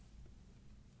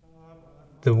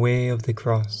the way of the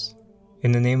cross.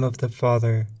 In the name of the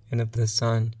Father, and of the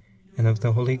Son, and of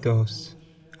the Holy Ghost.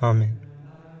 Amen.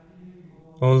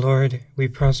 O Lord, we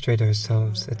prostrate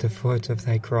ourselves at the foot of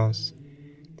thy cross,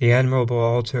 the admirable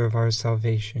altar of our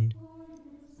salvation.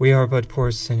 We are but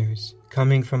poor sinners,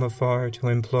 coming from afar to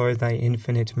implore thy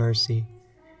infinite mercy.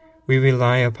 We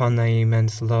rely upon thy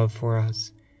immense love for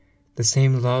us, the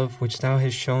same love which thou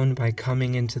hast shown by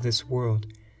coming into this world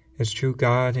as true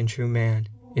God and true man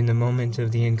in the moment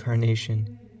of the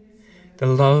Incarnation, the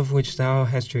love which thou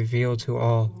hast revealed to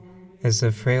all as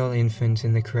the frail infant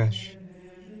in the creche,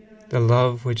 the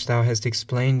love which thou hast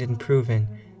explained and proven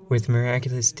with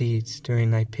miraculous deeds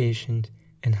during thy patient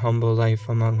and humble life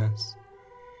among us,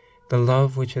 the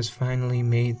love which has finally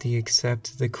made thee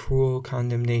accept the cruel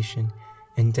condemnation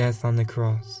and death on the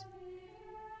cross.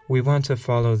 We want to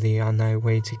follow thee on thy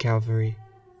way to Calvary,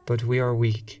 but we are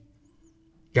weak.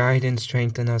 Guide and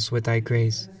strengthen us with thy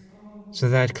grace, so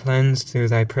that cleansed through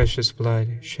thy precious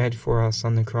blood shed for us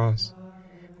on the cross,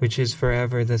 which is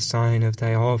forever the sign of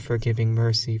thy all-forgiving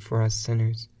mercy for us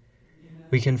sinners,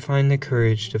 we can find the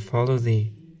courage to follow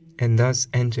thee, and thus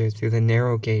enter through the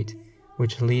narrow gate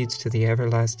which leads to the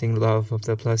everlasting love of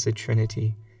the Blessed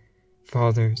Trinity,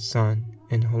 Father, Son,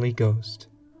 and Holy Ghost.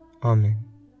 Amen.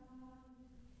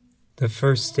 The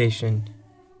first station,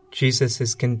 Jesus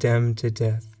is condemned to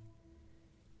death.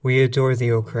 We adore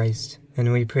thee, O Christ,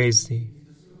 and we praise thee,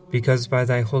 because by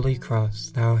thy holy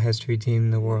cross thou hast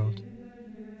redeemed the world.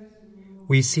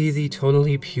 We see thee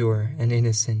totally pure and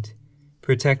innocent,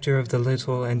 protector of the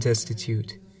little and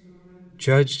destitute,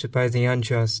 judged by the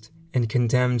unjust and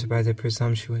condemned by the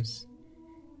presumptuous.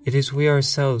 It is we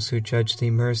ourselves who judge thee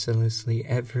mercilessly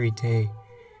every day,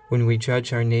 when we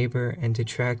judge our neighbor and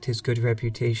detract his good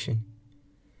reputation.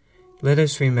 Let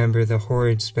us remember the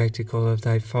horrid spectacle of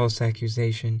thy false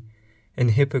accusation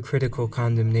and hypocritical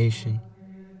condemnation,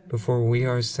 before we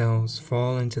ourselves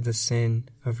fall into the sin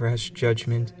of rash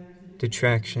judgment,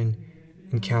 detraction,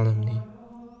 and calumny.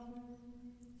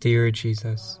 Dear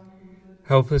Jesus,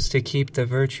 help us to keep the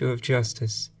virtue of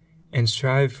justice and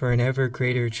strive for an ever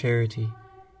greater charity,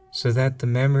 so that the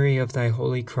memory of thy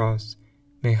holy cross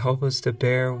may help us to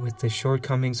bear with the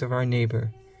shortcomings of our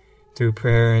neighbor through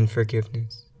prayer and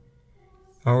forgiveness.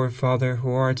 Our Father,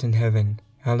 who art in heaven,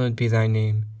 hallowed be thy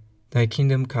name. Thy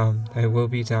kingdom come, thy will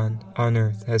be done, on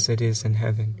earth as it is in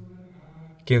heaven.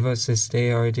 Give us this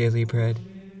day our daily bread,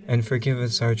 and forgive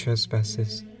us our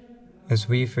trespasses, as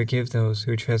we forgive those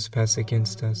who trespass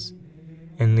against us.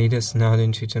 And lead us not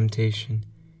into temptation,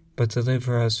 but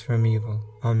deliver us from evil.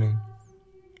 Amen.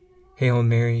 Hail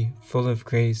Mary, full of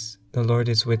grace, the Lord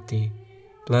is with thee.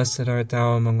 Blessed art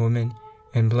thou among women,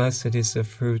 and blessed is the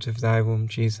fruit of thy womb,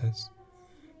 Jesus.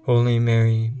 Holy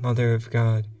Mary, Mother of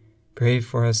God, pray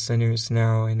for us sinners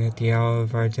now and at the hour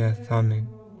of our death. Amen.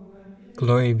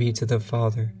 Glory be to the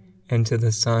Father, and to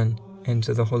the Son, and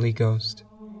to the Holy Ghost,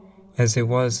 as it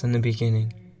was in the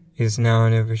beginning, is now,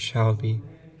 and ever shall be,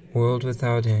 world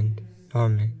without end.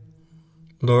 Amen.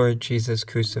 Lord Jesus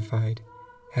crucified,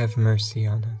 have mercy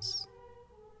on us.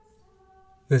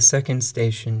 The second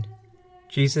station,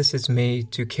 Jesus is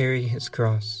made to carry his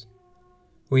cross.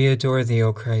 We adore thee,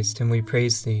 O Christ, and we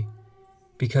praise thee,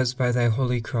 because by thy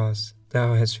holy cross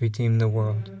thou hast redeemed the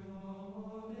world.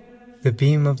 The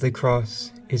beam of the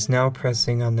cross is now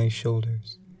pressing on thy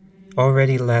shoulders,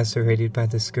 already lacerated by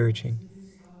the scourging,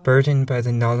 burdened by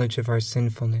the knowledge of our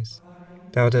sinfulness.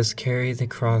 Thou dost carry the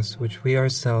cross which we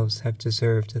ourselves have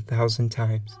deserved 1,000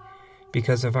 times,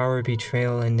 because of our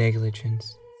betrayal and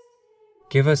negligence.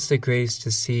 Give us the grace to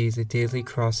see the daily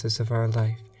crosses of our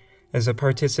life as a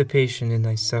participation in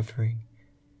thy suffering.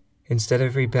 Instead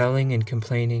of rebelling and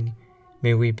complaining,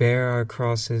 may we bear our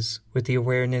crosses with the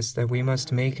awareness that we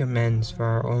must make amends for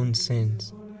our own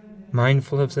sins,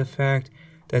 mindful of the fact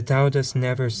that thou dost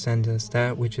never send us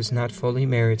that which is not fully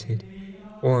merited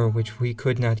or which we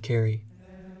could not carry.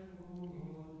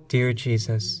 Dear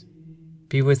Jesus,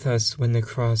 be with us when the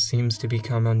cross seems to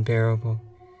become unbearable,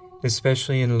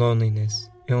 especially in loneliness,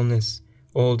 illness,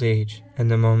 old age,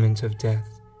 and the moment of death.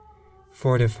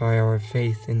 Fortify our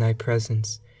faith in thy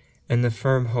presence and the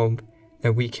firm hope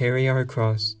that we carry our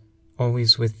cross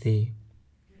always with thee.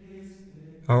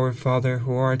 Our Father,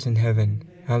 who art in heaven,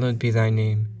 hallowed be thy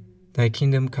name. Thy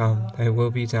kingdom come, thy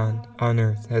will be done, on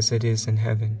earth as it is in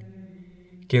heaven.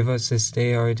 Give us this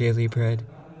day our daily bread,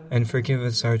 and forgive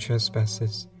us our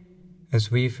trespasses,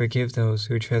 as we forgive those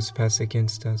who trespass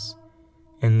against us.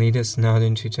 And lead us not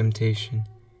into temptation,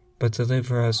 but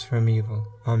deliver us from evil.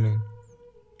 Amen.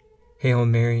 Hail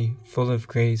Mary, full of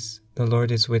grace, the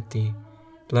Lord is with thee.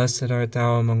 Blessed art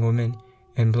thou among women,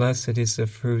 and blessed is the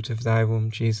fruit of thy womb,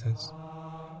 Jesus.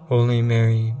 Holy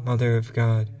Mary, Mother of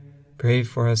God, pray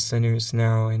for us sinners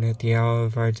now and at the hour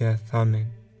of our death.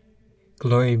 Amen.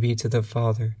 Glory be to the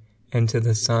Father, and to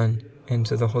the Son, and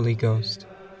to the Holy Ghost,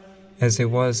 as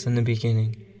it was in the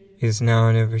beginning, is now,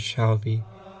 and ever shall be,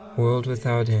 world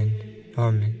without end.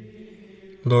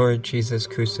 Amen. Lord Jesus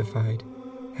crucified,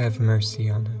 have mercy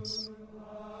on us.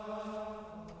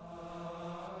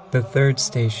 The third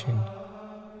station.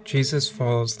 Jesus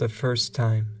falls the first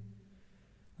time.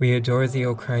 We adore thee,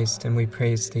 O Christ, and we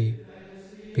praise thee,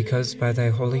 because by thy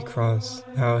holy cross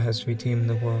thou hast redeemed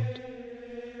the world.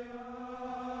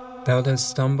 Thou dost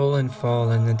stumble and fall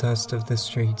in the dust of the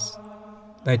streets.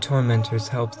 Thy tormentors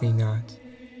help thee not.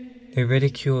 They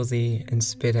ridicule thee and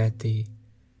spit at thee.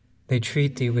 They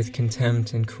treat thee with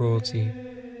contempt and cruelty.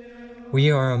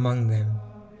 We are among them.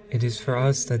 It is for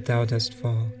us that thou dost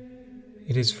fall.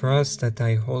 It is for us that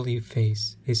thy holy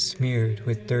face is smeared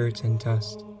with dirt and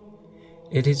dust.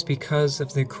 It is because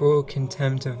of the cruel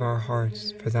contempt of our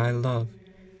hearts for thy love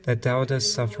that thou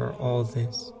dost suffer all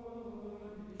this.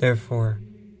 Therefore,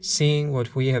 seeing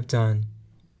what we have done,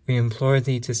 we implore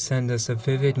thee to send us a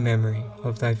vivid memory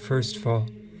of thy first fall,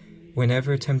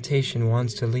 whenever temptation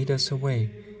wants to lead us away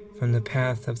from the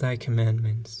path of thy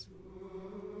commandments.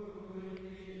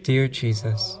 Dear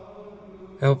Jesus,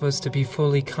 help us to be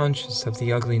fully conscious of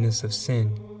the ugliness of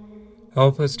sin.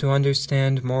 Help us to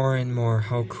understand more and more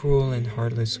how cruel and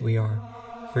heartless we are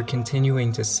for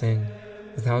continuing to sin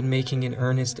without making an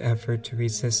earnest effort to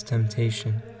resist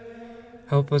temptation.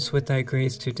 Help us with thy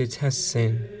grace to detest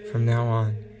sin from now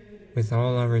on with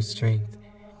all our strength,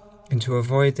 and to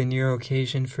avoid the near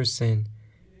occasion for sin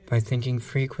by thinking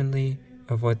frequently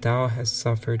of what thou hast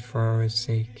suffered for our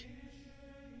sake.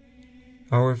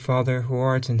 Our Father, who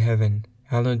art in heaven,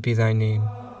 hallowed be thy name.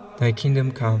 Thy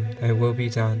kingdom come, thy will be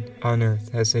done, on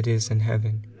earth as it is in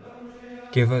heaven.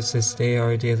 Give us this day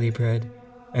our daily bread,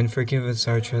 and forgive us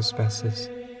our trespasses,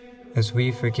 as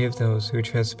we forgive those who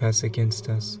trespass against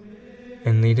us.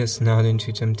 And lead us not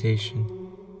into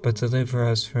temptation, but deliver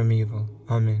us from evil.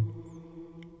 Amen.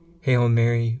 Hail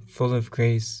Mary, full of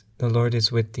grace, the Lord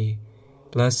is with thee.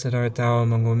 Blessed art thou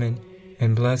among women,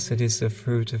 and blessed is the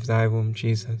fruit of thy womb,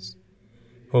 Jesus.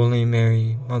 Holy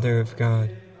Mary, Mother of God,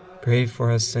 pray for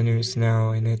us sinners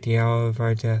now and at the hour of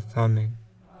our death. Amen.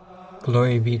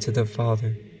 Glory be to the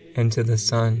Father, and to the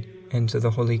Son, and to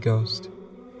the Holy Ghost,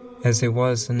 as it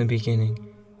was in the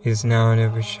beginning, is now, and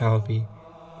ever shall be,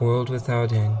 world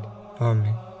without end.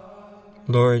 Amen.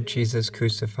 Lord Jesus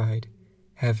crucified,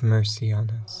 have mercy on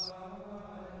us.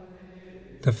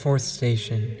 The fourth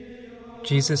station.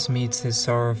 Jesus meets his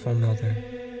sorrowful mother.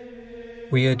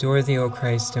 We adore thee, O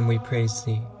Christ, and we praise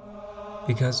thee,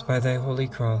 because by thy holy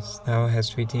cross thou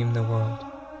hast redeemed the world.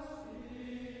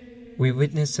 We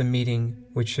witness a meeting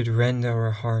which should rend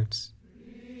our hearts.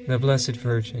 The Blessed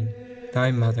Virgin, thy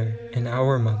mother and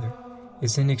our mother,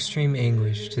 is in extreme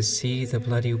anguish to see the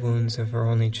bloody wounds of her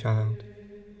only child.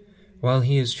 While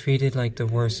he is treated like the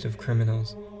worst of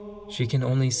criminals, she can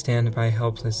only stand by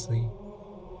helplessly.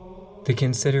 The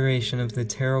consideration of the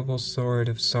terrible sword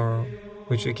of sorrow,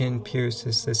 which again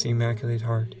pierces this Immaculate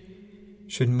Heart,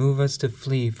 should move us to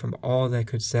flee from all that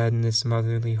could sadden this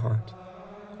motherly heart,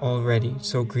 already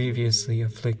so grievously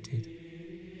afflicted.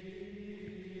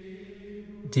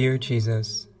 Dear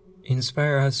Jesus,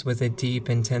 inspire us with a deep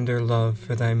and tender love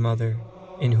for thy mother,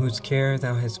 in whose care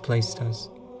thou hast placed us.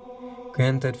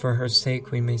 Grant that for her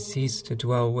sake we may cease to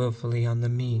dwell willfully on the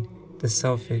mean, the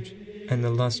selfish, and the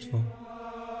lustful,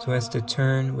 so as to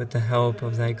turn with the help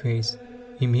of thy grace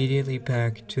immediately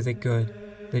back to the good,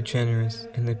 the generous,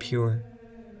 and the pure.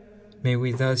 May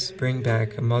we thus bring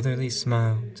back a motherly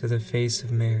smile to the face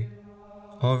of Mary,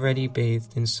 already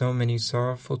bathed in so many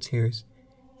sorrowful tears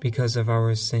because of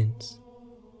our sins.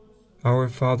 Our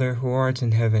Father, who art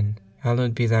in heaven,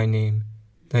 hallowed be thy name.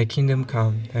 Thy kingdom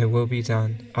come, thy will be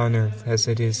done, on earth as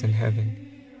it is in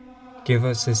heaven. Give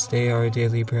us this day our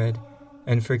daily bread,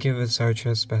 and forgive us our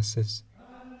trespasses,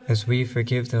 as we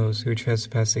forgive those who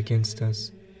trespass against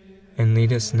us. And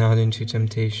lead us not into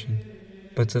temptation,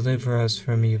 but deliver us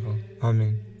from evil.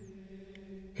 Amen.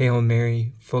 Hail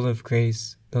Mary, full of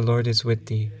grace, the Lord is with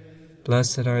thee.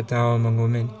 Blessed art thou among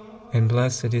women, and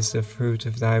blessed is the fruit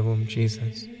of thy womb,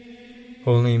 Jesus.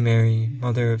 Holy Mary,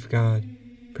 Mother of God,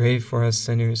 pray for us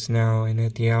sinners now and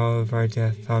at the hour of our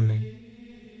death. Amen.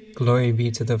 Glory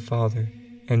be to the Father,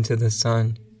 and to the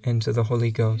Son, and to the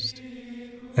Holy Ghost,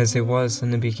 as it was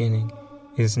in the beginning,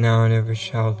 is now, and ever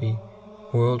shall be,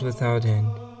 world without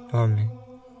end. Amen.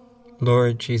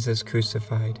 Lord Jesus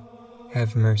crucified,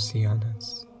 have mercy on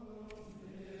us.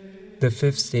 The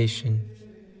fifth station.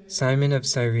 Simon of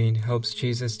Cyrene helps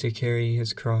Jesus to carry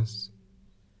his cross.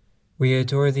 We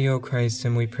adore thee, O Christ,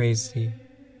 and we praise thee,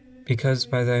 because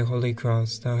by thy holy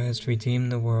cross thou hast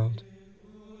redeemed the world.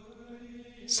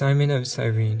 Simon of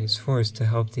Cyrene is forced to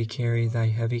help thee carry thy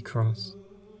heavy cross.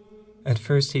 At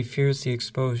first he fears the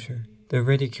exposure, the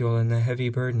ridicule, and the heavy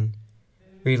burden.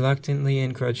 Reluctantly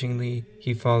and grudgingly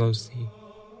he follows thee.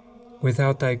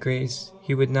 Without thy grace,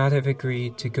 he would not have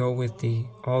agreed to go with thee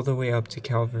all the way up to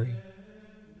Calvary.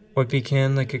 What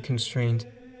began like a constraint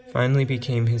finally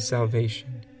became his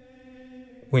salvation.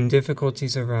 When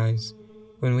difficulties arise,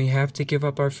 when we have to give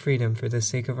up our freedom for the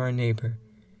sake of our neighbor,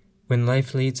 when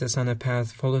life leads us on a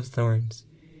path full of thorns,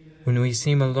 when we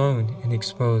seem alone and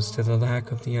exposed to the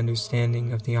lack of the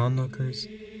understanding of the onlookers,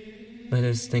 let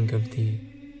us think of thee.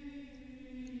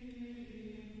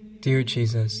 Dear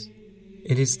Jesus,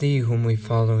 it is thee whom we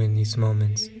follow in these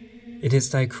moments. It is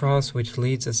thy cross which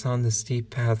leads us on the steep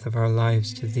path of our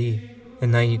lives to thee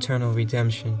and thy eternal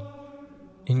redemption.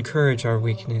 Encourage our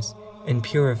weakness and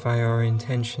purify our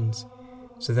intentions,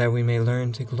 so that we may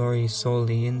learn to glory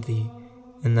solely in thee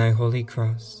and thy holy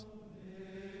cross.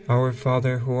 Our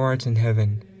Father, who art in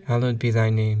heaven, hallowed be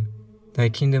thy name. Thy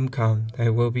kingdom come, thy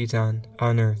will be done,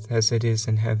 on earth as it is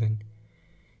in heaven.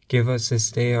 Give us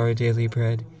this day our daily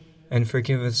bread, and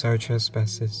forgive us our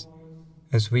trespasses,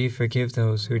 as we forgive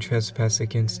those who trespass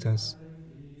against us.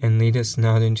 And lead us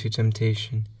not into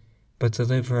temptation, but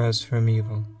deliver us from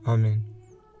evil. Amen.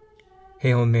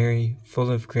 Hail Mary,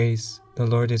 full of grace, the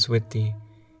Lord is with thee.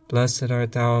 Blessed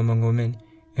art thou among women,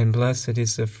 and blessed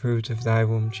is the fruit of thy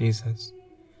womb, Jesus.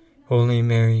 Holy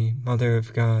Mary, Mother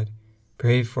of God,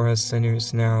 pray for us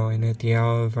sinners now and at the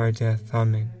hour of our death.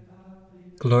 Amen.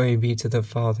 Glory be to the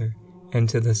Father, and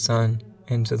to the Son,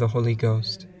 and to the Holy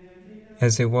Ghost,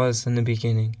 as it was in the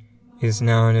beginning, is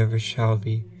now, and ever shall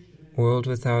be, world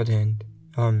without end.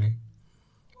 Amen.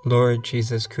 Lord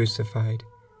Jesus crucified,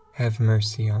 have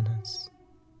mercy on us.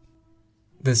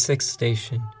 The sixth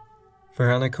station.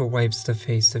 Veronica wipes the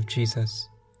face of Jesus.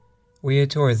 We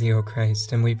adore thee, O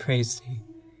Christ, and we praise thee,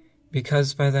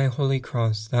 because by thy holy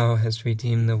cross thou hast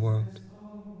redeemed the world.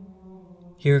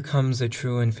 Here comes a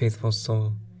true and faithful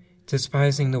soul,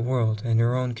 despising the world and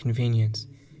her own convenience.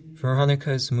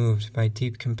 Veronica is moved by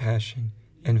deep compassion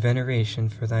and veneration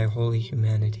for thy holy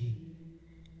humanity.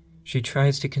 She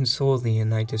tries to console thee in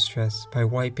thy distress by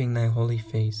wiping thy holy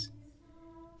face.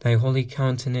 Thy holy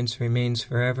countenance remains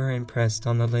forever impressed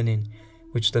on the linen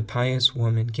which the pious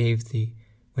woman gave thee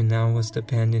when thou wast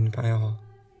abandoned by all.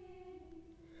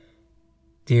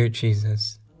 Dear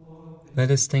Jesus, let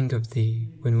us think of thee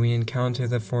when we encounter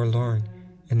the forlorn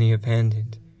and the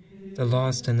abandoned, the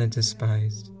lost and the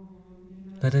despised.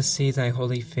 Let us see thy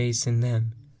holy face in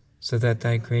them, so that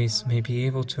thy grace may be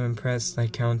able to impress thy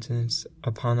countenance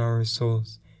upon our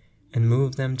souls and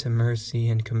move them to mercy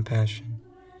and compassion.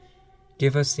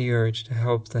 Give us the urge to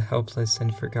help the helpless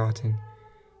and forgotten,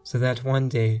 so that one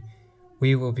day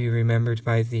we will be remembered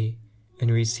by thee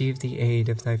and receive the aid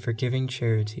of thy forgiving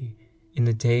charity in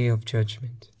the day of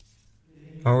judgment.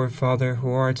 Our Father,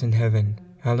 who art in heaven,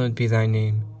 hallowed be thy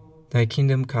name. Thy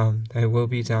kingdom come, thy will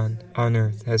be done, on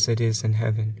earth as it is in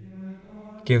heaven.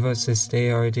 Give us this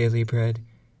day our daily bread,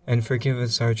 and forgive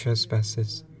us our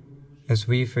trespasses, as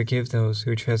we forgive those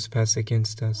who trespass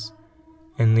against us.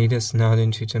 And lead us not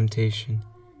into temptation,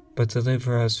 but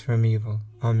deliver us from evil.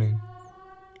 Amen.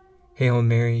 Hail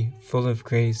Mary, full of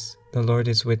grace, the Lord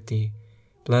is with thee.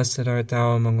 Blessed art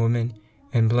thou among women,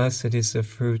 and blessed is the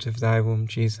fruit of thy womb,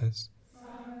 Jesus.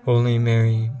 Holy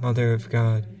Mary, Mother of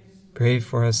God, pray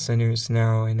for us sinners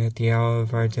now and at the hour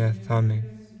of our death.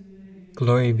 Amen.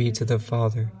 Glory be to the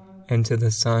Father, and to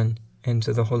the Son, and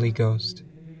to the Holy Ghost,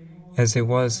 as it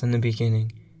was in the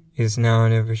beginning, is now,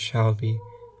 and ever shall be,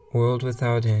 world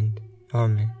without end.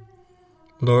 Amen.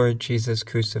 Lord Jesus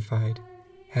crucified,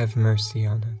 have mercy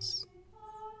on us.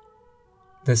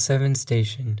 The seventh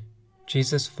station.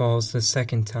 Jesus falls the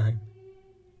second time.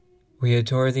 We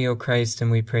adore thee, O Christ,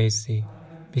 and we praise thee,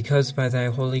 because by thy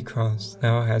holy cross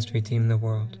thou hast redeemed the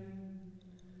world.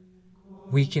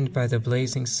 Weakened by the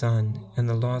blazing sun and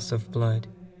the loss of blood,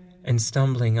 and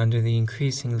stumbling under the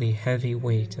increasingly heavy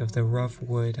weight of the rough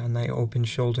wood on thy open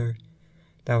shoulder,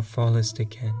 thou fallest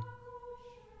again.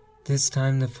 This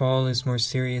time the fall is more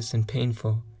serious and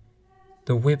painful.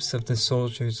 The whips of the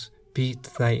soldiers beat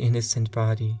thy innocent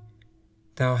body.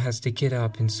 Thou hast to get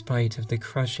up in spite of the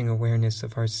crushing awareness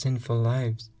of our sinful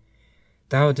lives.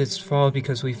 Thou didst fall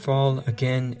because we fall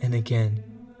again and again.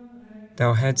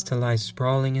 Thou hadst to lie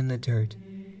sprawling in the dirt,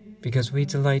 because we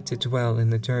delight to dwell in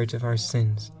the dirt of our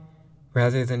sins,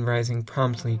 rather than rising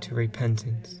promptly to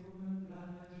repentance.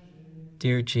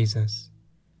 Dear Jesus,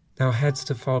 thou hadst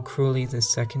to fall cruelly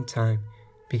this second time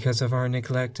because of our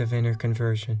neglect of inner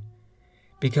conversion,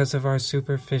 because of our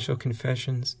superficial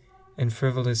confessions and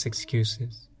frivolous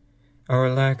excuses, our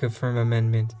lack of firm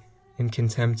amendment and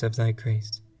contempt of thy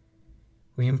grace.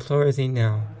 We implore thee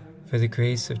now for the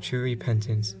grace of true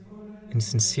repentance and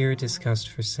sincere disgust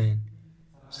for sin,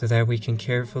 so that we can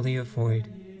carefully avoid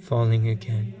falling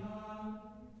again.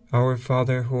 Our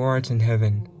Father, who art in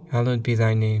heaven, hallowed be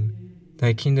thy name.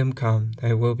 Thy kingdom come,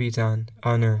 thy will be done,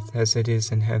 on earth as it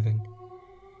is in heaven.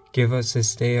 Give us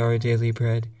this day our daily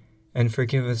bread, and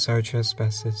forgive us our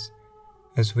trespasses,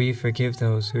 as we forgive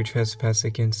those who trespass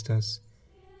against us.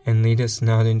 And lead us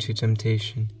not into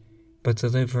temptation, but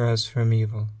deliver us from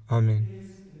evil. Amen.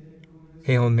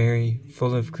 Hail Mary,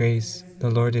 full of grace, the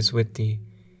Lord is with thee.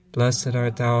 Blessed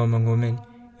art thou among women,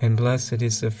 and blessed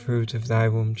is the fruit of thy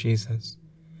womb, Jesus.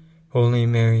 Holy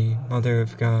Mary, Mother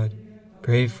of God,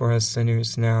 pray for us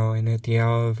sinners now and at the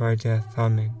hour of our death.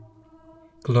 Amen.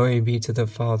 Glory be to the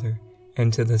Father,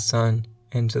 and to the Son,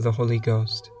 and to the Holy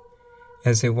Ghost,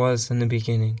 as it was in the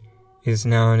beginning, is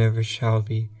now, and ever shall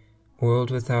be, world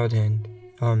without end.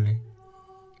 Amen.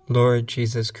 Lord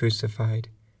Jesus crucified,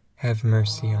 have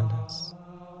mercy on us.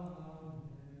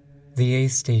 The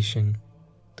eighth station.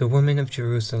 The women of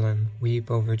Jerusalem weep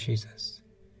over Jesus.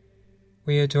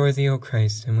 We adore thee, O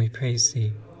Christ, and we praise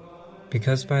thee,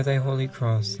 because by thy holy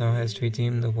cross thou hast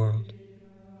redeemed the world.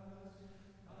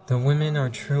 The women are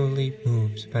truly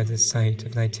moved by the sight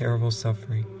of thy terrible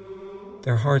suffering.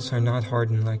 Their hearts are not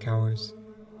hardened like ours.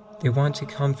 They want to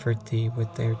comfort thee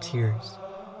with their tears,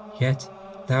 yet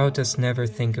thou dost never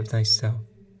think of thyself.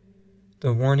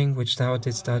 The warning which thou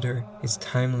didst utter is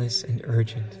timeless and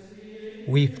urgent.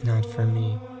 Weep not for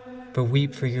me, but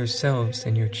weep for yourselves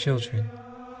and your children.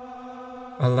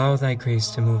 Allow thy grace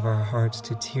to move our hearts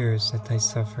to tears at thy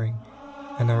suffering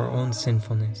and our own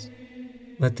sinfulness.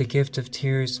 Let the gift of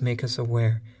tears make us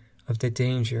aware of the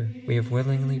danger we have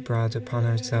willingly brought upon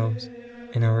ourselves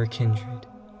and our kindred.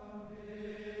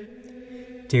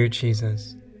 Dear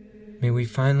Jesus, may we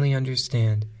finally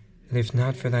understand that if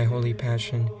not for thy holy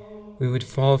passion, we would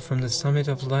fall from the summit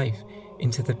of life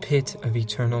into the pit of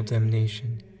eternal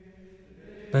damnation.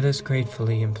 Let us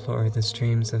gratefully implore the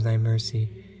streams of thy mercy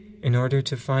in order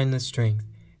to find the strength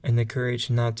and the courage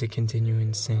not to continue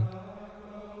in sin.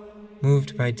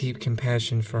 Moved by deep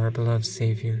compassion for our beloved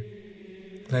Savior,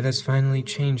 let us finally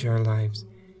change our lives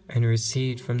and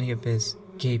recede from the abyss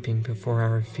gaping before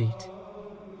our feet.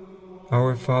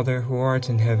 Our Father, who art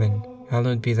in heaven,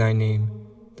 hallowed be thy name.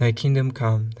 Thy kingdom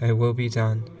come, thy will be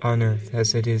done, on earth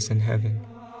as it is in heaven.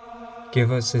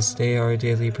 Give us this day our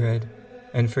daily bread,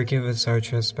 and forgive us our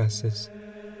trespasses,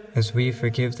 as we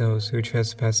forgive those who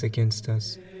trespass against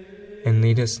us. And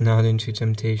lead us not into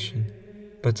temptation,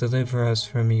 but deliver us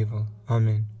from evil.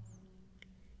 Amen.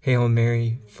 Hail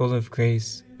Mary, full of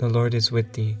grace, the Lord is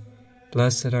with thee.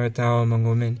 Blessed art thou among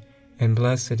women, and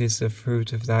blessed is the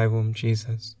fruit of thy womb,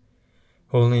 Jesus.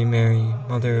 Holy Mary,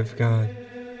 Mother of God,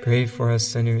 pray for us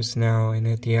sinners now and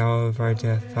at the hour of our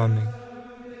death. Amen.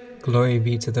 Glory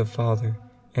be to the Father,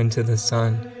 and to the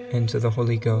Son, and to the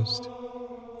Holy Ghost,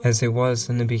 as it was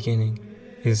in the beginning,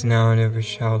 is now, and ever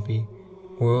shall be,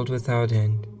 world without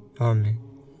end. Amen.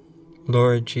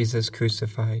 Lord Jesus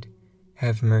crucified,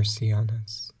 have mercy on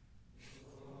us.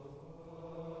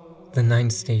 The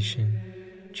ninth station.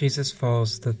 Jesus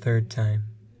falls the third time.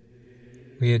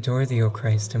 We adore thee, O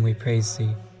Christ, and we praise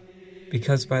thee,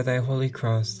 because by thy holy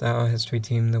cross thou hast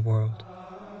redeemed the world.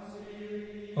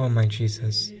 O my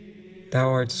Jesus, thou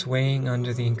art swaying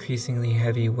under the increasingly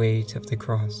heavy weight of the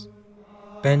cross.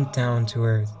 Bent down to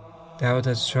earth, thou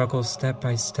dost struggle step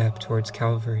by step towards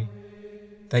Calvary.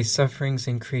 Thy sufferings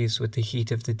increase with the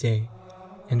heat of the day,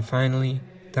 and finally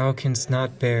thou canst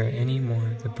not bear any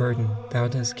more the burden thou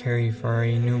dost carry for our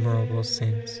innumerable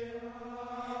sins.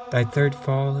 Thy third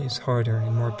fall is harder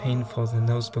and more painful than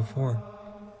those before.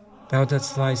 Thou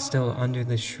dost lie still under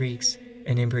the shrieks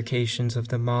and imprecations of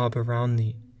the mob around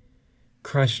thee,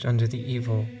 crushed under the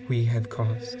evil we have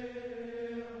caused.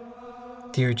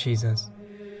 Dear Jesus,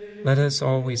 let us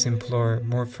always implore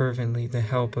more fervently the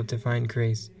help of divine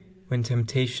grace when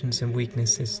temptations and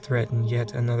weaknesses threaten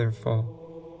yet another fall.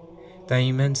 Thy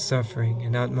immense suffering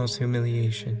and utmost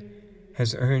humiliation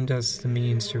has earned us the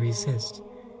means to resist,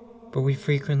 but we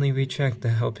frequently reject the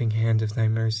helping hand of thy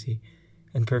mercy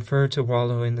and prefer to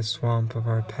wallow in the swamp of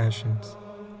our passions.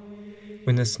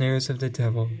 When the snares of the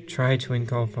devil try to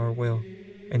engulf our will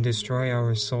and destroy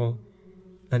our soul,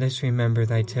 let us remember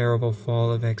thy terrible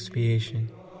fall of expiation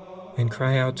and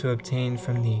cry out to obtain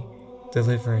from thee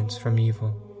deliverance from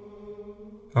evil.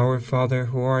 Our Father,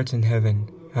 who art in heaven,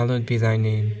 hallowed be thy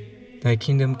name. Thy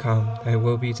kingdom come, thy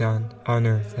will be done, on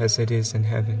earth as it is in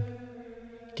heaven.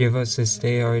 Give us this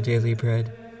day our daily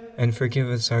bread, and forgive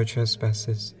us our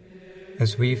trespasses,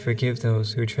 as we forgive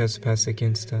those who trespass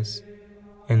against us.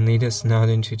 And lead us not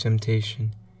into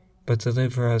temptation, but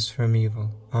deliver us from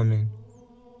evil. Amen.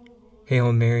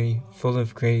 Hail Mary, full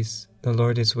of grace, the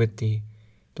Lord is with thee.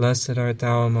 Blessed art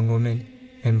thou among women,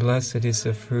 and blessed is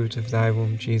the fruit of thy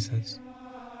womb, Jesus.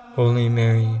 Holy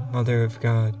Mary, Mother of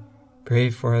God, pray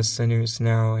for us sinners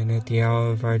now and at the hour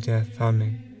of our death.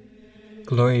 Amen.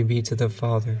 Glory be to the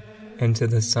Father, and to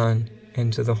the Son,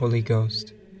 and to the Holy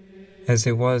Ghost, as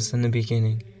it was in the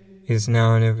beginning, is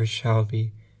now, and ever shall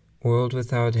be, world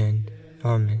without end.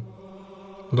 Amen.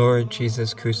 Lord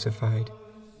Jesus crucified,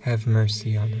 have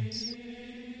mercy on us.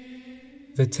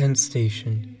 The 10th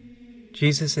station.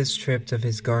 Jesus is stripped of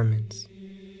his garments.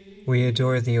 We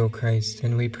adore thee, O Christ,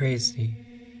 and we praise thee,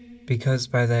 because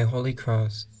by thy holy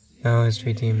cross thou hast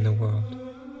redeemed the world.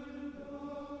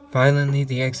 Violently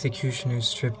the executioners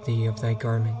stripped thee of thy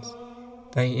garments.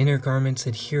 Thy inner garments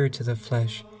adhere to the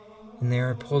flesh, and they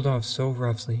are pulled off so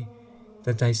roughly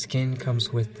that thy skin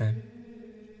comes with them.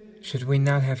 Should we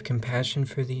not have compassion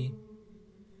for thee?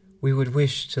 We would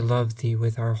wish to love thee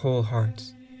with our whole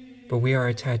hearts, but we are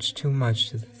attached too much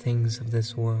to the things of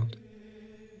this world.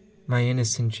 My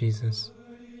innocent Jesus,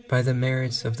 by the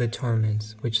merits of the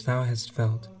torments which thou hast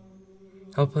felt,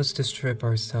 help us to strip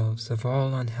ourselves of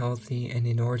all unhealthy and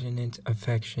inordinate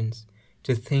affections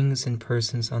to things and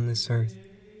persons on this earth,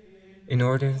 in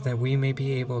order that we may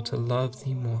be able to love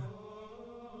thee more.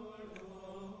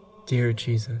 Dear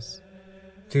Jesus,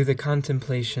 through the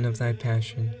contemplation of thy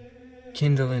passion,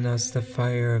 kindle in us the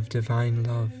fire of divine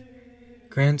love.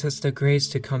 Grant us the grace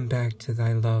to come back to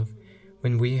thy love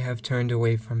when we have turned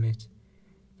away from it.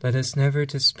 Let us never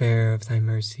despair of thy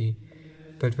mercy,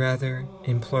 but rather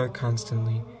implore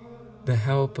constantly the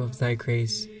help of thy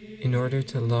grace in order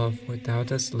to love what thou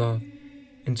dost love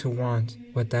and to want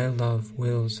what thy love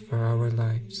wills for our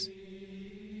lives.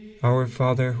 Our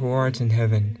Father, who art in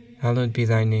heaven, hallowed be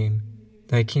thy name.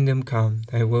 Thy kingdom come,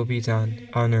 thy will be done,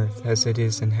 on earth as it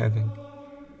is in heaven.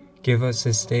 Give us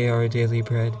this day our daily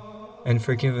bread, and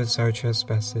forgive us our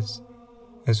trespasses,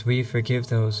 as we forgive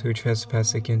those who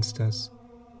trespass against us.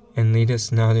 And lead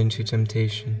us not into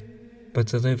temptation, but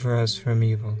deliver us from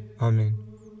evil. Amen.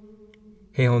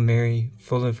 Hail Mary,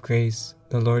 full of grace,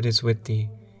 the Lord is with thee.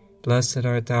 Blessed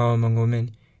art thou among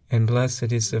women, and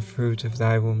blessed is the fruit of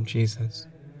thy womb, Jesus.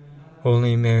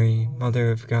 Holy Mary, Mother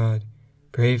of God,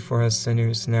 pray for us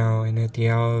sinners now and at the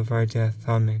hour of our death.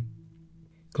 Amen.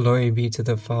 Glory be to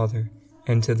the Father,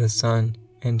 and to the Son,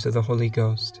 and to the Holy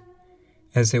Ghost,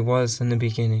 as it was in the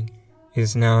beginning,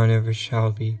 is now, and ever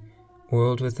shall be,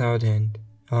 world without end.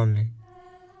 Amen.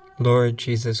 Lord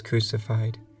Jesus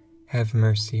crucified, have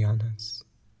mercy on us.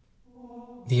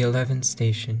 The 11th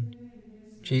station.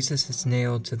 Jesus is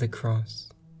nailed to the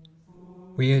cross.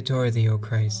 We adore thee, O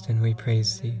Christ, and we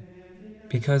praise thee,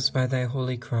 because by thy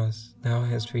holy cross thou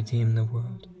hast redeemed the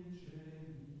world.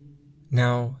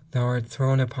 Now thou art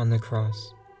thrown upon the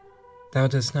cross. Thou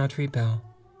dost not rebel,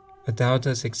 but thou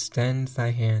dost extend thy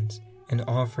hands and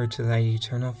offer to thy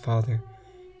eternal Father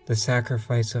the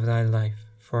sacrifice of thy life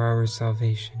for our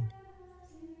salvation.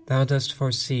 Thou dost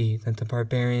foresee that the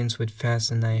barbarians would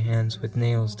fasten thy hands with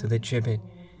nails to the gibbet,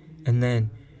 and then,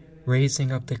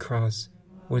 raising up the cross,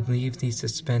 would leave thee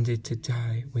suspended to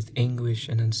die with anguish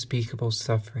and unspeakable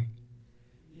suffering.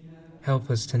 Help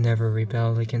us to never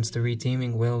rebel against the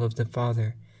redeeming will of the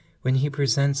Father when he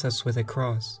presents us with a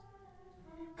cross.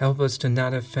 Help us to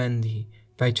not offend thee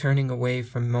by turning away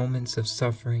from moments of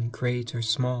suffering, great or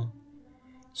small.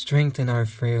 Strengthen our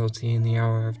frailty in the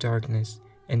hour of darkness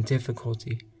and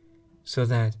difficulty, so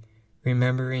that,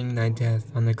 remembering thy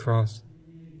death on the cross,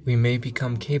 we may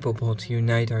become capable to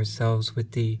unite ourselves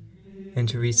with thee and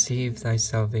to receive thy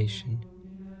salvation.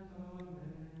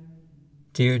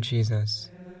 Dear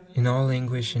Jesus, in all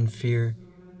anguish and fear,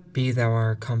 be thou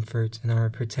our comfort and our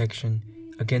protection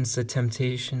against the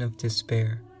temptation of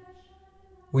despair.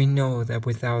 We know that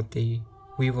without thee,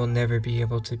 we will never be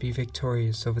able to be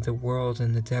victorious over the world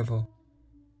and the devil.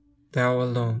 Thou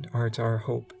alone art our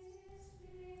hope.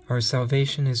 Our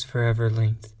salvation is forever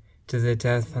linked to the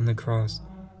death on the cross,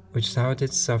 which thou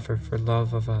didst suffer for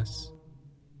love of us.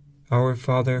 Our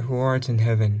Father, who art in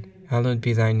heaven, hallowed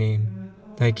be thy name.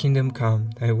 Thy kingdom come,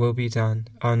 thy will be done,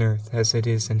 on earth as it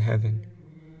is in heaven.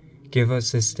 Give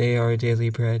us this day our daily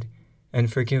bread,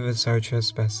 and forgive us our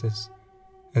trespasses,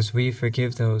 as we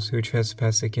forgive those who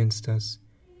trespass against us.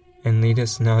 And lead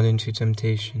us not into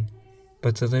temptation,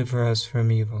 but deliver us from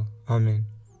evil. Amen.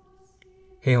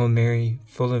 Hail Mary,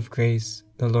 full of grace,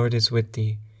 the Lord is with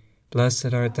thee.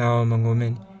 Blessed art thou among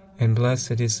women, and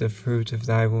blessed is the fruit of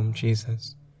thy womb,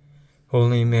 Jesus.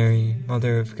 Holy Mary,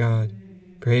 Mother of God,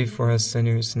 pray for us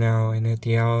sinners now and at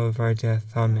the hour of our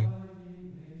death. Amen.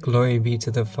 Glory be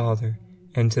to the Father,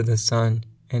 and to the Son,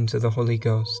 and to the Holy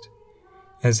Ghost,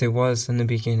 as it was in the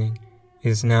beginning,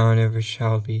 is now, and ever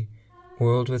shall be,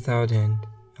 world without end.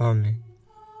 Amen.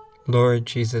 Lord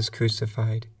Jesus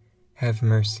crucified, have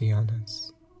mercy on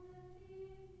us.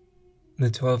 The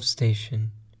 12th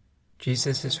station.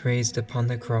 Jesus is raised upon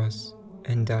the cross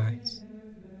and dies.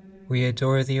 We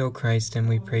adore thee, O Christ, and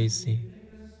we praise thee,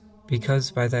 because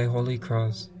by thy holy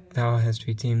cross thou hast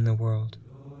redeemed the world.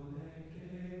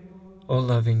 O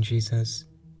loving Jesus,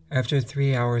 after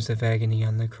 3 hours of agony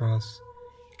on the cross,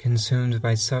 consumed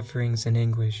by sufferings and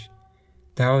anguish,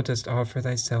 thou dost offer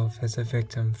thyself as a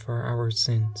victim for our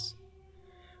sins.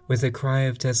 With a cry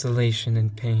of desolation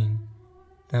and pain,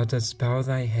 thou dost bow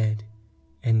thy head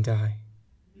and die.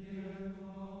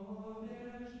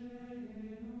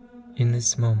 In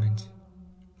this moment,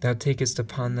 thou takest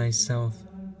upon thyself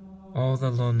all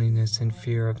the loneliness and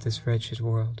fear of this wretched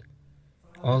world,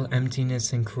 all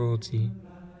emptiness and cruelty,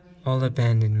 all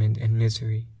abandonment and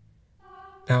misery.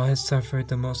 Thou hast suffered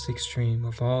the most extreme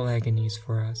of all agonies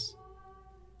for us,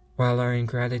 while our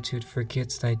ingratitude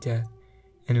forgets thy death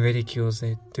and ridicules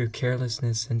it through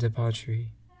carelessness and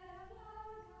debauchery.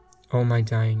 O my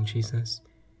dying Jesus,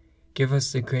 give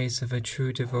us the grace of a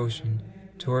true devotion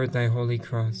toward thy holy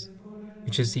cross,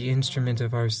 which is the instrument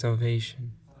of our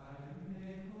salvation.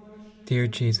 Dear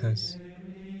Jesus,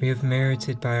 we have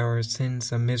merited by our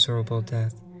sins a miserable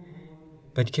death,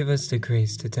 but give us the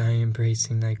grace to die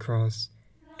embracing thy cross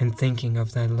and thinking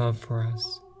of thy love for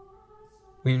us.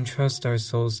 We entrust our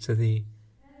souls to thee,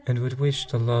 and would wish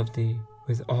to love thee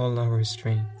with all our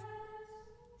strength.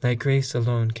 Thy grace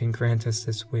alone can grant us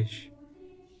this wish.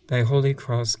 Thy holy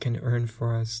cross can earn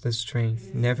for us the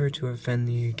strength never to offend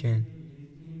thee again.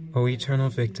 O eternal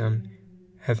victim,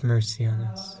 have mercy on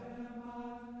us.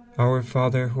 Our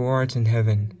Father, who art in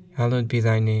heaven, hallowed be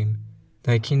thy name.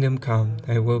 Thy kingdom come,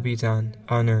 thy will be done,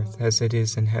 on earth as it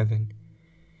is in heaven.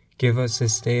 Give us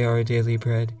this day our daily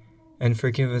bread, and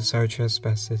forgive us our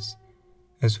trespasses,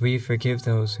 as we forgive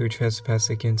those who trespass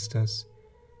against us.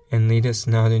 And lead us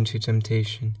not into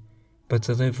temptation, but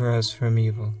deliver us from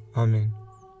evil. Amen.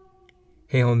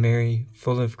 Hail Mary,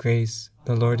 full of grace,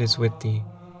 the Lord is with thee.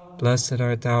 Blessed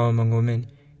art thou among women,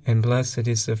 and blessed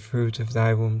is the fruit of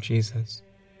thy womb, Jesus.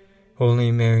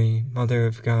 Holy Mary, Mother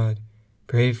of God,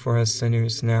 pray for us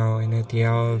sinners now and at the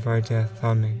hour of our death.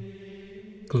 Amen.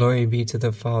 Glory be to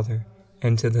the Father,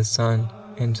 and to the Son,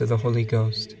 and to the Holy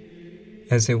Ghost,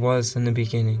 as it was in the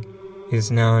beginning,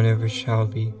 is now, and ever shall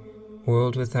be,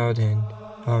 world without end.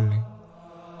 Amen.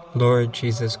 Lord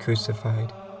Jesus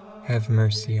crucified, have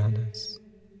mercy on us.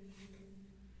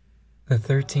 The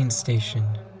 13th station.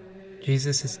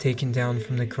 Jesus is taken down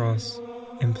from the cross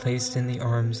and placed in the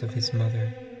arms of his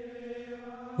mother.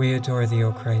 We adore thee,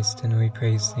 O Christ, and we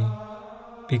praise thee,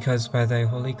 because by thy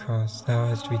holy cross thou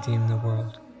hast redeemed the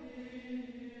world.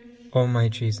 O my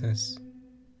Jesus,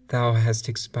 thou hast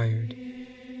expired.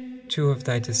 2 of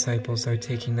thy disciples are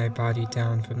taking thy body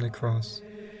down from the cross.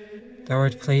 Thou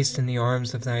art placed in the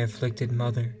arms of thy afflicted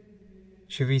mother.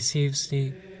 She receives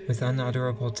thee with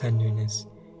unutterable tenderness,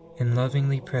 and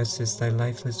lovingly presses thy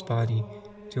lifeless body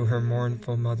to her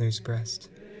mournful mother's breast.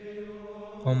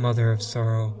 O Mother of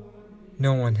sorrow,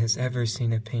 no one has ever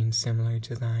seen a pain similar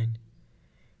to thine.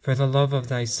 For the love of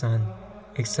thy Son,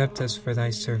 accept us for thy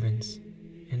servants,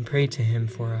 and pray to him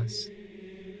for us.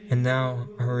 And thou,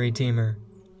 our Redeemer,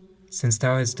 since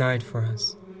thou hast died for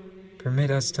us,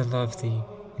 permit us to love thee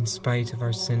in spite of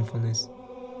our sinfulness,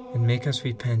 and make us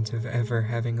repent of ever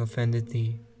having offended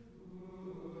thee.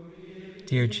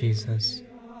 Dear Jesus,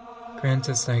 grant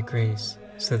us thy grace,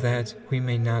 so that we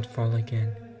may not fall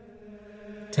again.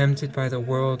 Tempted by the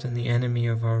world and the enemy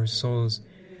of our souls,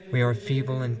 we are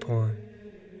feeble and poor,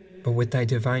 but with thy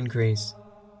divine grace,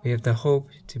 we have the hope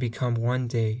to become one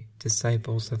day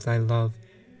disciples of thy love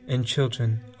and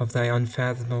children of thy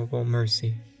unfathomable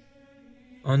mercy.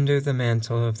 Under the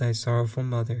mantle of thy sorrowful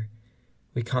mother,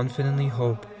 we confidently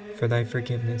hope for thy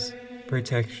forgiveness,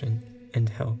 protection, and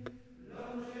help.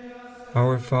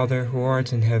 Our Father, who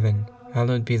art in heaven,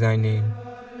 hallowed be thy name.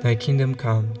 Thy kingdom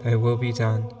come, thy will be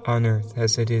done, on earth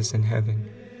as it is in heaven.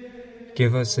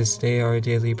 Give us this day our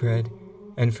daily bread,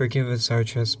 and forgive us our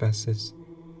trespasses,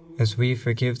 as we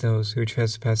forgive those who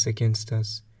trespass against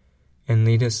us. And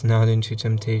lead us not into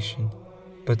temptation,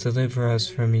 but deliver us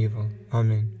from evil.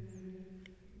 Amen.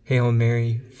 Hail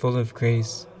Mary, full of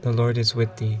grace, the Lord is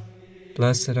with thee.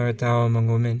 Blessed art thou among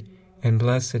women, and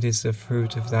blessed is the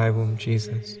fruit of thy womb,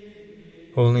 Jesus.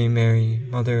 Holy Mary,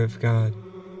 Mother of God,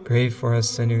 pray for us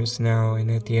sinners now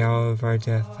and at the hour of our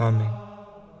death. Amen.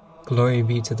 Glory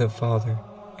be to the Father,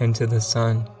 and to the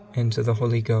Son, and to the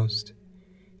Holy Ghost,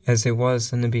 as it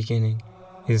was in the beginning,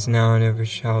 is now, and ever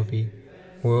shall be,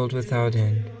 world without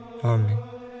end. Amen.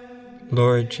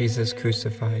 Lord Jesus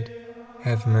crucified,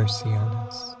 have mercy on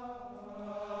us.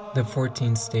 The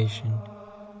 14th station.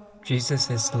 Jesus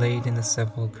is laid in the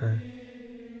sepulchre.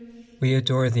 We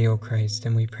adore thee, O Christ,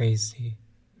 and we praise thee,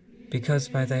 because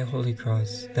by thy holy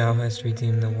cross thou hast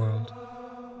redeemed the world.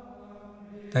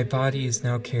 Thy body is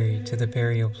now carried to the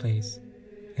burial place,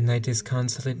 and thy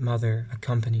disconsolate mother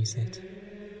accompanies it.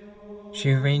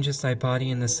 She arranges thy body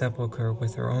in the sepulchre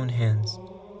with her own hands,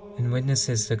 and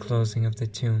witnesses the closing of the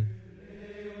tomb.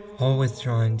 All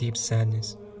withdraw in deep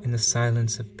sadness in the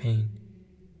silence of pain.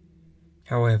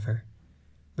 However,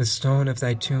 the stone of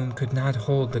thy tomb could not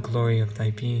hold the glory of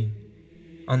thy being.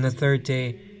 On the third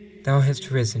day thou hast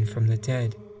risen from the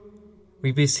dead.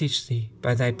 We beseech thee,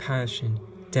 by thy passion,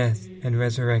 death, and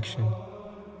resurrection,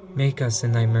 make us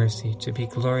in thy mercy to be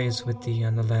glorious with thee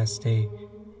on the last day,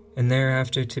 and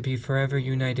thereafter to be forever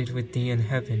united with thee in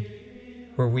heaven,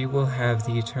 where we will have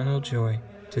the eternal joy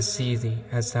to see thee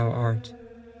as thou art.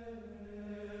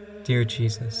 Dear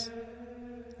Jesus,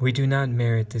 we do not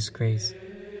merit this grace,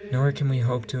 nor can we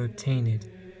hope to obtain it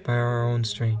by our own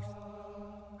strength.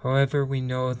 However, we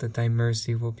know that thy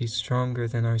mercy will be stronger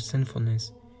than our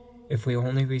sinfulness if we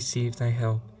only receive thy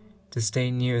help to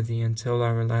stay near thee until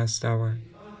our last hour.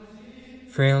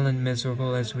 Frail and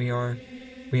miserable as we are,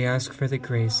 we ask for the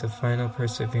grace of final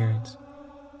perseverance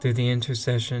through the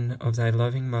intercession of thy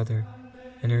loving mother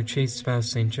and her chaste spouse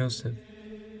Saint Joseph,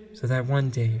 so that one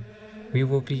day we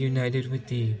will be united with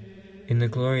thee in the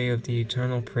glory of the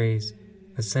eternal praise,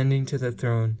 ascending to the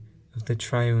throne of the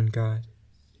triune God.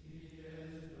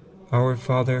 Our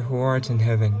Father, who art in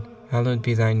heaven, hallowed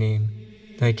be thy name.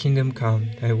 Thy kingdom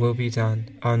come, thy will be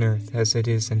done, on earth as it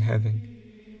is in heaven.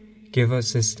 Give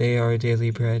us this day our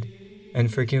daily bread,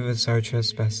 and forgive us our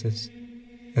trespasses,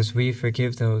 as we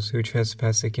forgive those who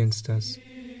trespass against us.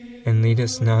 And lead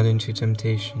us not into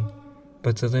temptation,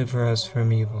 but deliver us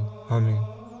from evil. Amen.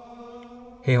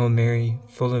 Hail Mary,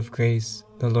 full of grace,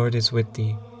 the Lord is with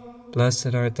thee.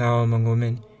 Blessed art thou among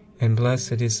women, and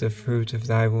blessed is the fruit of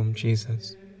thy womb,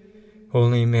 Jesus.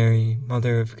 Holy Mary,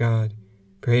 Mother of God,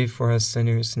 pray for us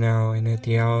sinners now and at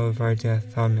the hour of our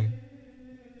death. Amen.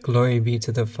 Glory be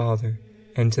to the Father,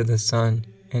 and to the Son,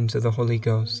 and to the Holy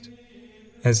Ghost,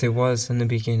 as it was in the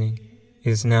beginning,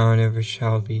 is now, and ever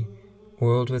shall be,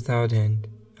 world without end.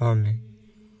 Amen.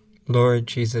 Lord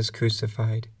Jesus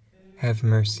crucified, have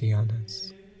mercy on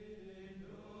us.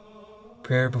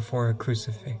 Prayer before a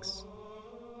crucifix.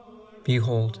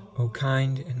 Behold, O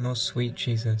kind and most sweet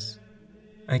Jesus,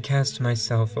 I cast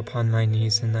myself upon my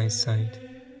knees in thy sight,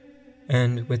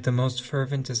 and, with the most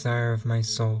fervent desire of my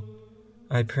soul,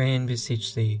 I pray and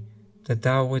beseech thee that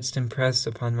thou wouldst impress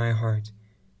upon my heart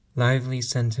lively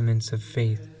sentiments of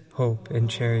faith, hope, and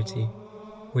charity,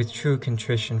 with true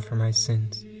contrition for my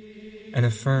sins, and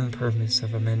a firm purpose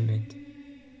of amendment,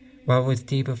 while with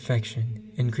deep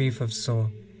affection and grief of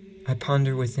soul I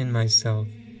ponder within myself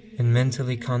and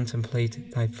mentally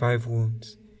contemplate thy 5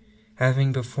 wounds,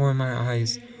 having before my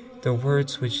eyes the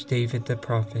words which David the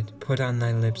prophet put on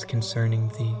thy lips concerning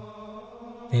thee.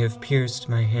 They have pierced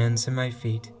my hands and my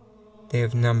feet, they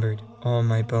have numbered all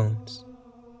my bones.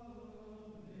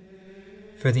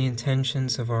 For the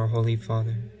intentions of our Holy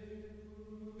Father.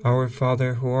 Our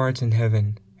Father, who art in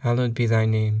heaven, hallowed be thy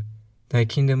name. Thy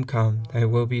kingdom come, thy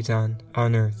will be done,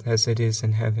 on earth as it is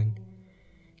in heaven.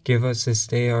 Give us this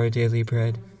day our daily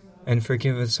bread, and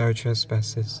forgive us our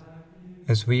trespasses,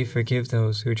 as we forgive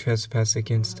those who trespass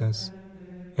against us.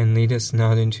 And lead us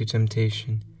not into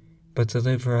temptation, but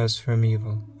deliver us from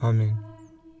evil. Amen.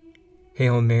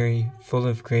 Hail Mary, full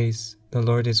of grace, the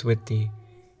Lord is with thee.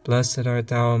 Blessed art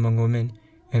thou among women,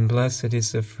 and blessed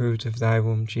is the fruit of thy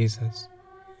womb, Jesus.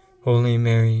 Holy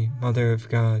Mary, Mother of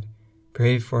God,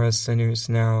 pray for us sinners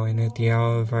now and at the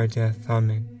hour of our death.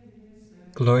 Amen.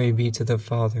 Glory be to the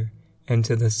Father, and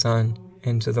to the Son,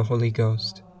 and to the Holy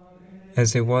Ghost,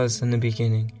 as it was in the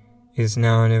beginning, is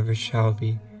now, and ever shall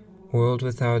be, world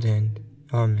without end.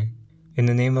 Amen. In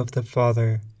the name of the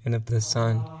Father, and of the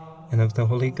Son, and of the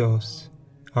Holy Ghost.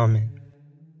 Amen.